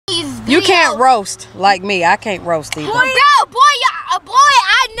You can't roast like me. I can't roast either. Bro, boy,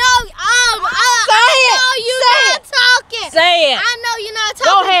 I know. I know you not talking. Say it. I know you're not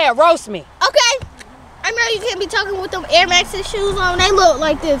talking. Go ahead, roast me. Okay. I know you can't be talking with them Air Max's shoes on. They look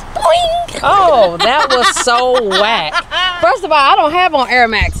like this. Boing. Oh, that was so whack. First of all, I don't have on Air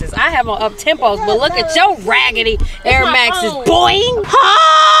Maxes. I have on up tempos, but look at your raggedy Air Maxes. Boing.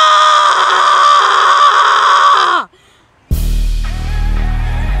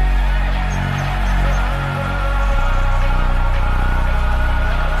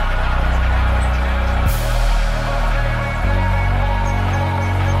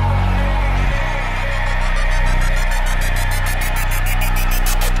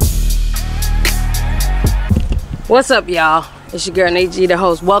 What's up, y'all? It's your girl NEEKG, the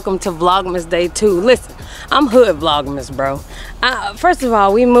host. Welcome to Vlogmas Day 2. Listen, I'm hood Vlogmas, bro. First of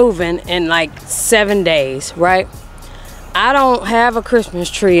all, we moving in like 7 days, right? I don't have a Christmas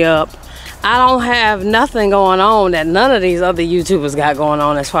tree up. I don't have nothing going on that none of these other YouTubers got going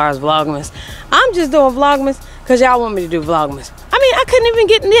on as far as Vlogmas. I'm just doing Vlogmas because y'all want me to do Vlogmas. I mean, I couldn't even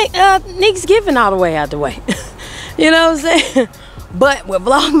get Neek's giving all the way out the way. You know what I'm saying? But with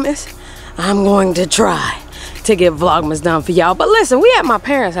Vlogmas, I'm going to try to get Vlogmas done for y'all. But listen, we at my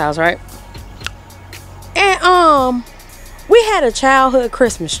parents' house, right? And we had a childhood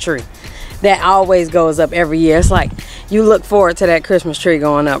Christmas tree that always goes up every year. It's like you look forward to that Christmas tree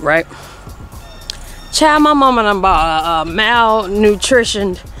going up, right? Child, my mama done bought a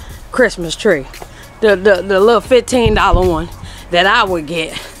malnutritioned Christmas tree, the little $15 one that I would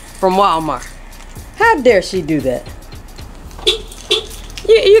get from Walmart. How dare she do that?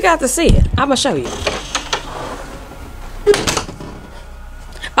 You got to see it. I'm gonna show you.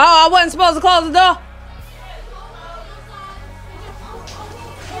 Oh, I wasn't supposed to close the door?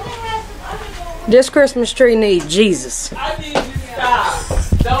 This Christmas tree needs Jesus. I need you to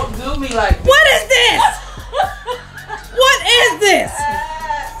stop. Don't do me like this. What is this? What is this?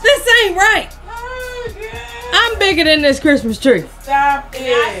 This ain't right. I'm bigger than this Christmas tree. Stop it.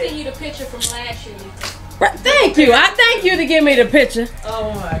 I sent you the picture from last year. Right, thank you. I thank you to give me the picture.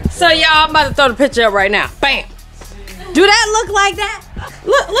 Oh my God. So y'all, I'm about to throw the picture up right now. Bam. Do that look like that?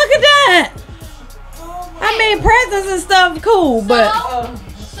 Look at that. I mean, presents and stuff, cool, but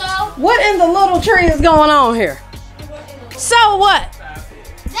So what in the little tree is going on here? So what?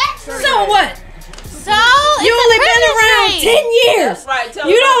 So what? So You only been around 10 years. That's right. Tell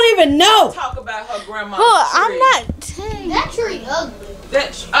You her don't even know. Talk about her grandma's I'm tree. not. That tree ugly.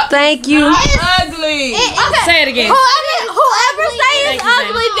 That's Thank you. ugly. Okay. Say it again. Whoever says it's Thank you,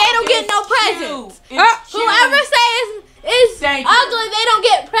 ugly, they don't get no presents. It's Whoever says it's Thank you. ugly, they don't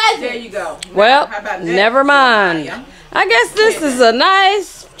get presents. There you go. Well, How about that? never mind. I guess this is a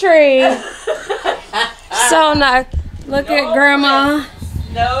nice tree. So nice. Look at Grandma.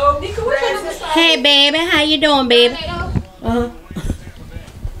 No. presents. Hey, baby. How you doing, baby?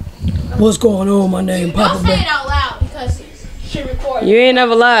 What's going on? My name, Papa Don't say it out loud because she recorded. You ain't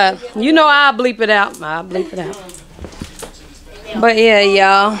never lied. You know I'll bleep it out. I'll bleep it out. But yeah,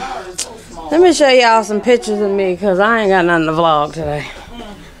 y'all. Let me show y'all some pictures of me because I ain't got nothing to vlog today.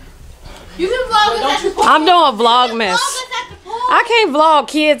 You can vlog us at the pool. I'm doing Vlogmas. Vlog us at the pool. I can't vlog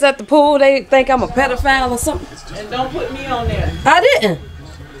kids at the pool. They think I'm a pedophile or something. And don't put me on there. I didn't.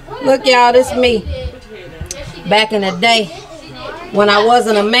 Look, y'all, this me. Back in the day when I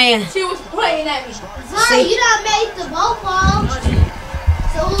wasn't a man. She was playing at me. See? You done made the boat ball.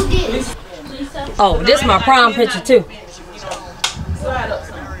 So who did it? Oh, this is my prom picture too. Slide up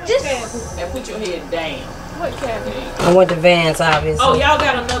some. And put your head down. What cafe? I went to Vans, obviously. Oh, y'all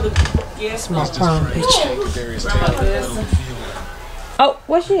got another guest. My prom picture. Grandma Wilson. Oh,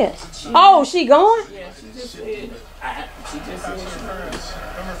 where's she at? Oh, she going? Yeah, she just said. She just said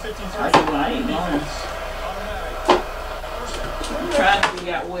I said, well, I ain't going. I'm trying to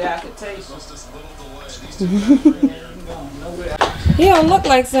figure out where I could take her. He don't look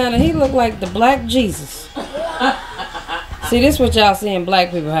like Santa. He look like the Black Jesus. See, this what y'all see in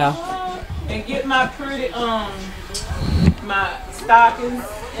black people house. And get my pretty my stockings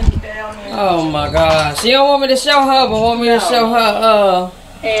and down there. Oh my gosh. She don't want me to show her, but want me to show her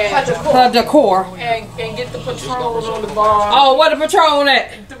And her decor. and get the Patron on the bar. Oh, what the Patron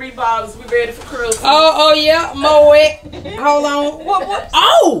at? 3 bottles. We ready for Christmas. Oh yeah, Moet. Hold on. What?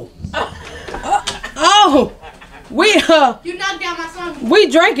 Oh! Oh! We You knocked down my son. we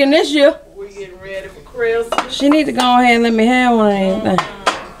drinking this year. We're getting ready for Christmas. She need to go ahead and let me have one of these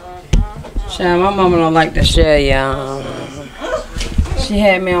things. Child, my mama don't like to share, y'all. She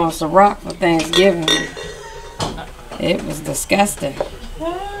had me on Ciroc for Thanksgiving. It was disgusting.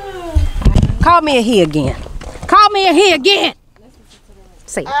 Call me a he again. Call me a he again.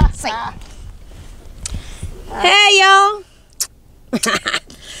 Say it. Say it. Hey, y'all.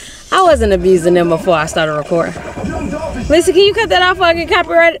 I wasn't abusing them before I started recording. Lisa, can you cut that off so I get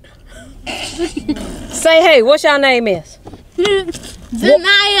copyrighted? Say, hey, what's your name is?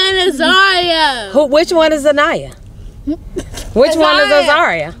 Zanaya and Azaria. Which one is Zanaya? Which one is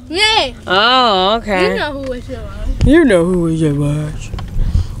Azaria? Yeah. Oh, okay. You know who it was. You know who it was.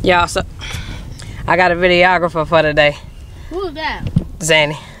 Y'all, so I got a videographer for today. Who's that?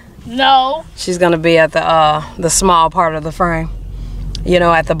 Zanny. No. She's gonna be at the small part of the frame. You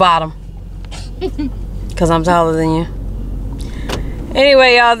know, at the bottom. Cause I'm taller than you.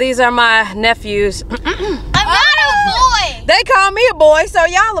 Anyway, y'all, these are my nephews. I'm not a boy. They call me a boy, so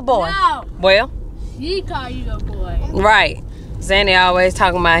y'all a boy. No. Well, She call you a boy. right. Zanny always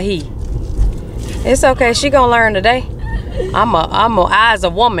talking about he. It's okay, she gonna learn today. I as a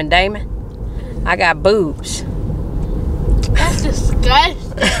woman, Damon. I got boobs. That's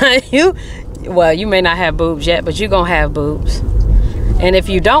disgusting. You may not have boobs yet, but you gonna have boobs. And if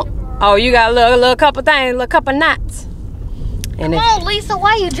you don't, oh, you got a little couple things, a little couple knots. And Come on, Lisa,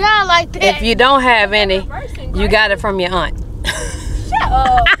 why you dry like that? if you don't have any, you got it from your aunt. Shut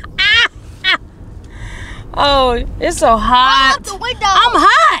up. Oh, it's so hot. Out the window. I'm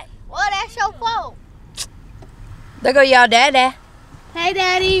hot. Well, that's your fault. There go y'all daddy. Hey,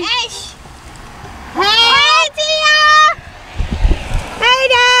 Daddy. Hey, hey, Tia. Hey,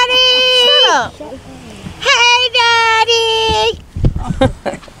 daddy. Shut up. Hey, Daddy.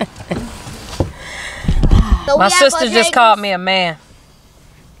 So My we have sister just Bojangles. called me a man.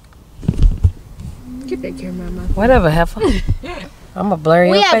 Get that camera in my face. Whatever, heifer. I'm gonna blur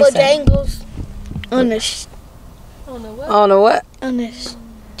your We have face out. Bojangles on the On the what? on this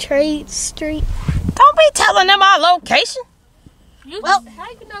trade street. Don't be telling them our location. Well, How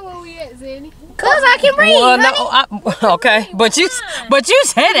you know where we at, Zanny? cause I can read. Well, no, okay, but you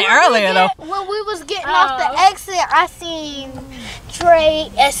said it earlier though. When we was getting off the exit, I seen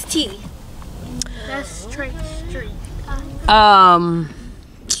Trade ST. That's Trade Street.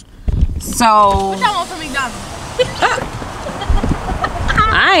 So I want from McDonald's.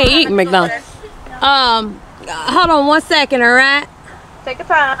 I ain't eating McDonald's. Hold on 1 second, all right? Take your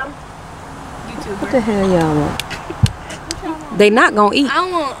time. What the hell y'all want? They not gonna eat I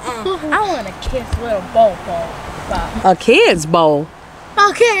want a Kiss little bowl. a kid's bowl.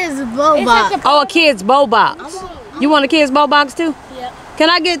 Okay, it's a bowl box. Oh, a kid's bowl box. You want a kid's bowl box too? Yep. Can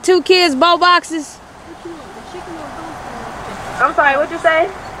I get 2 kids bowl boxes? I'm sorry, what you say?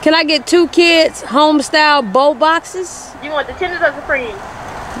 Can I get 2 kids home style bowl boxes? You want the tenders or the supremes?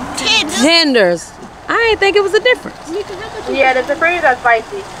 Tenders. I ain't think it was a difference. Yeah, the supremes are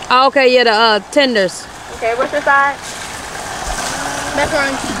spicy. Oh, okay, yeah, the tenders. Okay, what's your side?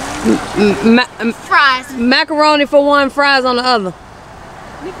 Macaroni. Fries. Macaroni for one, fries on the other.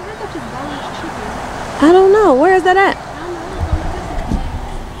 I don't know. Where is that at?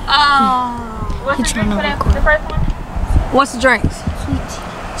 What's the drink for that, the first one? What's the drinks?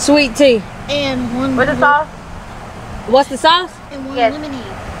 Sweet tea. And one. With the sauce? What's the sauce? And one Yes.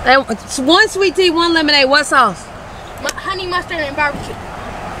 lemonade. One sweet tea, 1 lemonade. What sauce? Honey mustard and barbecue.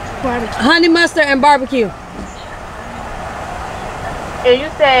 Honey mustard and barbecue. And you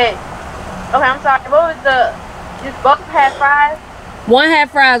said, okay, I'm sorry, what was just both had fries? 1 had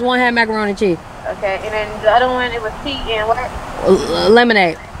fries, 1 had macaroni and cheese. Okay, and then the other one, it was tea and what?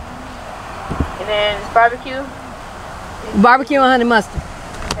 Lemonade. And then barbecue? Barbecue and honey mustard.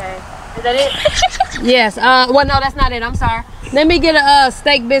 Okay. Is that it? Yes. Well, no, that's not it. I'm sorry. Let me get a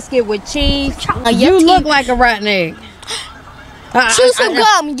steak biscuit with cheese. You look like a rotten egg. Chew some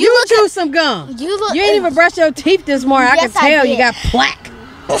gum. You chew some gum. You look. You ain't even brush your teeth this morning. I Yes, can I tell you did. got plaque.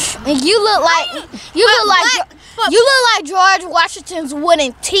 And you look like George Washington's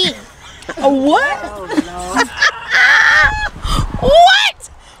wooden teeth. What? What?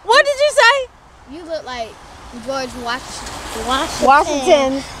 What did you say? You look like George Washington's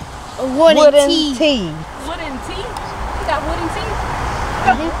Washington's wooden teeth. Wooden teeth? You got wooden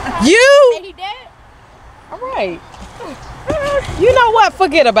teeth? You? And he dead? All right. You know what?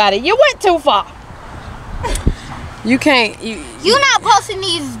 Forget about it. You went too far. You can't. You not posting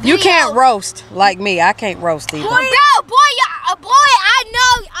these videos. You can't roast like me. I can't roast either. Boy, I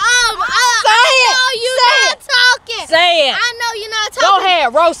know. I know you're not talking. Say it. I know you're not talking. Go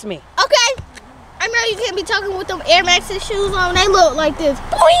ahead, roast me. Okay. I know you can't be talking with them Air Max's shoes on. They look like this.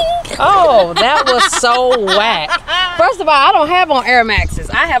 Boing. Oh, that was so whack. First of all, I don't have on Air Maxes.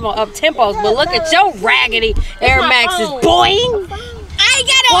 I have on up tempos, but look at your raggedy Air Maxes. Boing. I ain't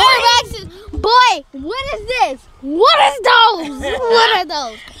got no Air Maxes. Boy, what is this? What is those? What are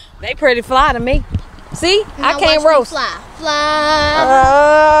those? They pretty fly to me. See? Now I can't watch me roast. Fly.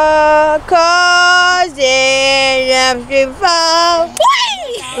 Cause it fall.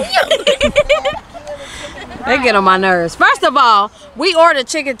 They get on my nerves. First of all, we ordered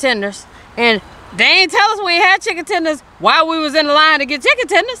chicken tenders and they ain't tell us we ain't had chicken tenders while we was in the line to get chicken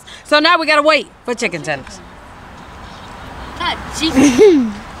tenders. So now we gotta wait for chicken tenders.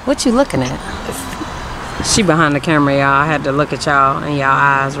 What you looking at? She behind the camera, y'all. I had to look at y'all and y'all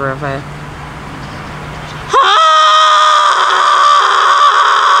eyes real fast.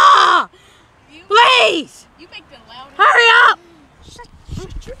 Please! You make the loudest. Hurry up!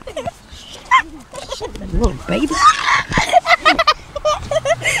 Little baby.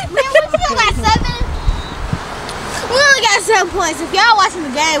 Man, we still got 7. We only got 7 points. If y'all watching the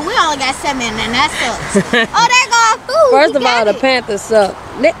game, we only got 7, and that sucks. Oh, there go. Ooh, First of all, the Panthers suck.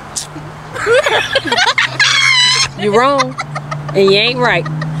 You wrong, and you ain't right.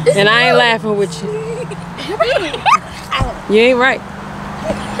 And I ain't laughing with you. You ain't right.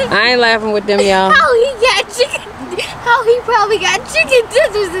 I ain't laughing with them, y'all. How he got chicken? How he probably got chicken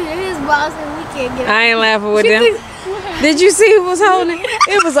tenders in his box and we can't get it. I ain't laughing with them. Did you see who was holding it?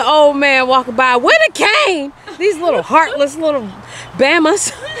 It was an old man walking by with a cane. These little heartless little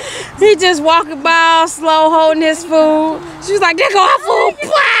Bamas. He just walking by all slow holding his food. She was like, there go our food.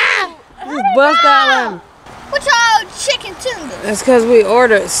 Blah! Just bust out on him. What y'all chicken tenders? That's because we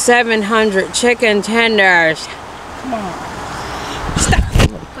ordered 700 chicken tenders. Come on.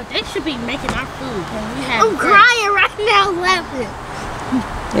 But they should be making our food when we have. I'm crying right now laughing.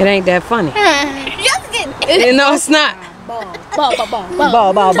 It ain't that funny. You know it's not.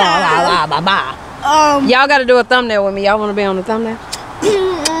 Y'all gotta do a thumbnail with me. Y'all wanna be on the thumbnail? You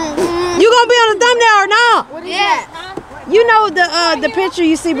gonna be on the thumbnail or not? What is that? You know the picture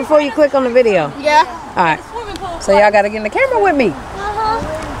you see before you click on the video. Yeah. Alright. So y'all gotta get in the camera with me. We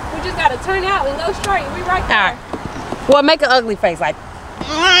just gotta turn out and go straight. We right there. Alright. Well, make an ugly face like.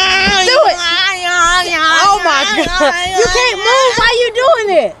 Do it. Oh my god. You can't move while you doing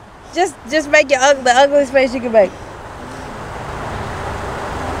it. Just make your the ugliest face you can make.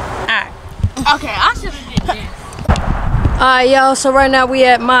 Alright. Okay, I should have did this. Alright, y'all, so right now we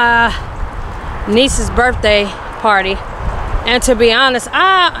at my niece's birthday party. And to be honest,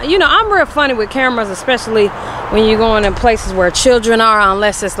 I'm real funny with cameras, especially when you're going in places where children are,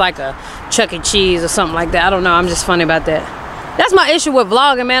 unless it's like a Chuck E. Cheese or something like that. I don't know, I'm just funny about that. That's my issue with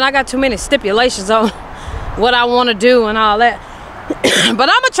vlogging, man. I got too many stipulations on what I want to do and all that. But I'm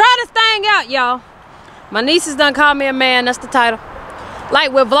gonna try this thing out, y'all. My nieces done called me a man, that's the title.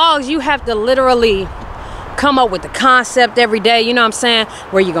 Like with vlogs, you have to literally come up with the concept every day, you know what I'm saying?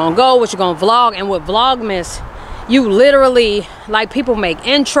 Where you gonna go, what you gonna vlog. And with Vlogmas, you literally, like, people make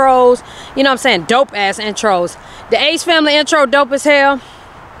intros, you know what I'm saying? Dope ass intros. The Ace Family intro, dope as hell.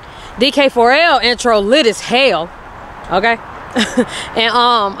 DK4L intro, lit as hell. Okay? And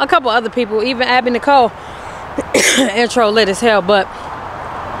a couple other people, even Abby Nicole intro, lit as hell. But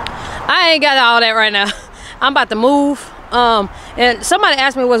I ain't got all that right now. I'm about to move. And somebody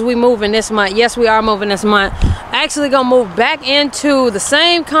asked me, was we moving this month? Yes, we are moving this month. Actually gonna move back into the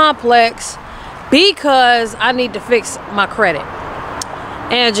same complex because I need to fix my credit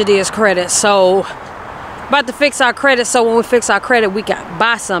and Jadia's credit. So about to fix our credit, so when we fix our credit, we can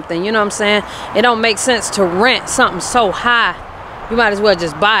buy something, you know what I'm saying? It don't make sense to rent something so high. You might as well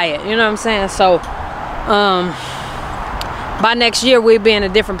just buy it, you know what I'm saying? So by next year we'll be in a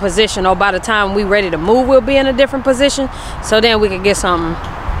different position, or by the time we ready to move we'll be in a different position, so then we can get something,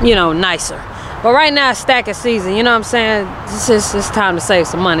 you know, nicer. But right now it's stacking season, you know what I'm saying? It's time to save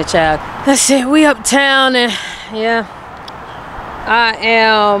some money, child. That's it, we uptown, and yeah,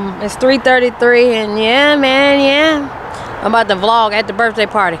 it's 3:33, and yeah, man, yeah, I'm about to vlog at the birthday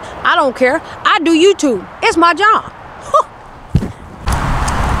party. I don't care, I do YouTube, it's my job.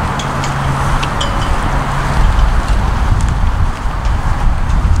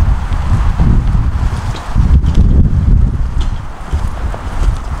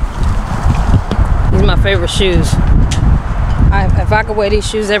 My favorite shoes. If I could wear these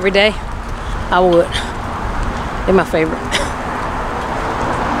shoes every day, I would. They're my favorite.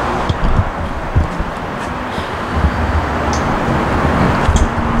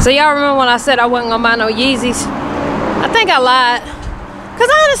 So y'all remember when I said I wasn't gonna buy no Yeezys? I think I lied. Cause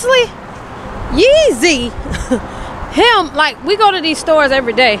honestly, Yeezy, him, like, we go to these stores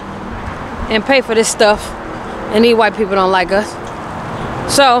every day and pay for this stuff, and these white people don't like us.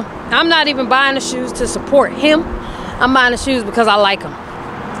 So I'm not even buying the shoes to support him. I'm buying the shoes because I like them.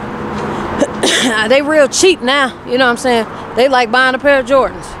 They real cheap now, you know what I'm saying? They like buying a pair of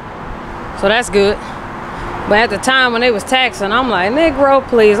Jordans. So that's good. But at the time when they was taxing, I'm like, Negro,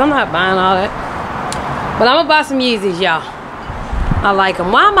 please, I'm not buying all that. But I'm gonna buy some Yeezys, y'all. I like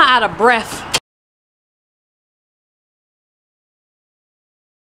them. Why am I out of breath?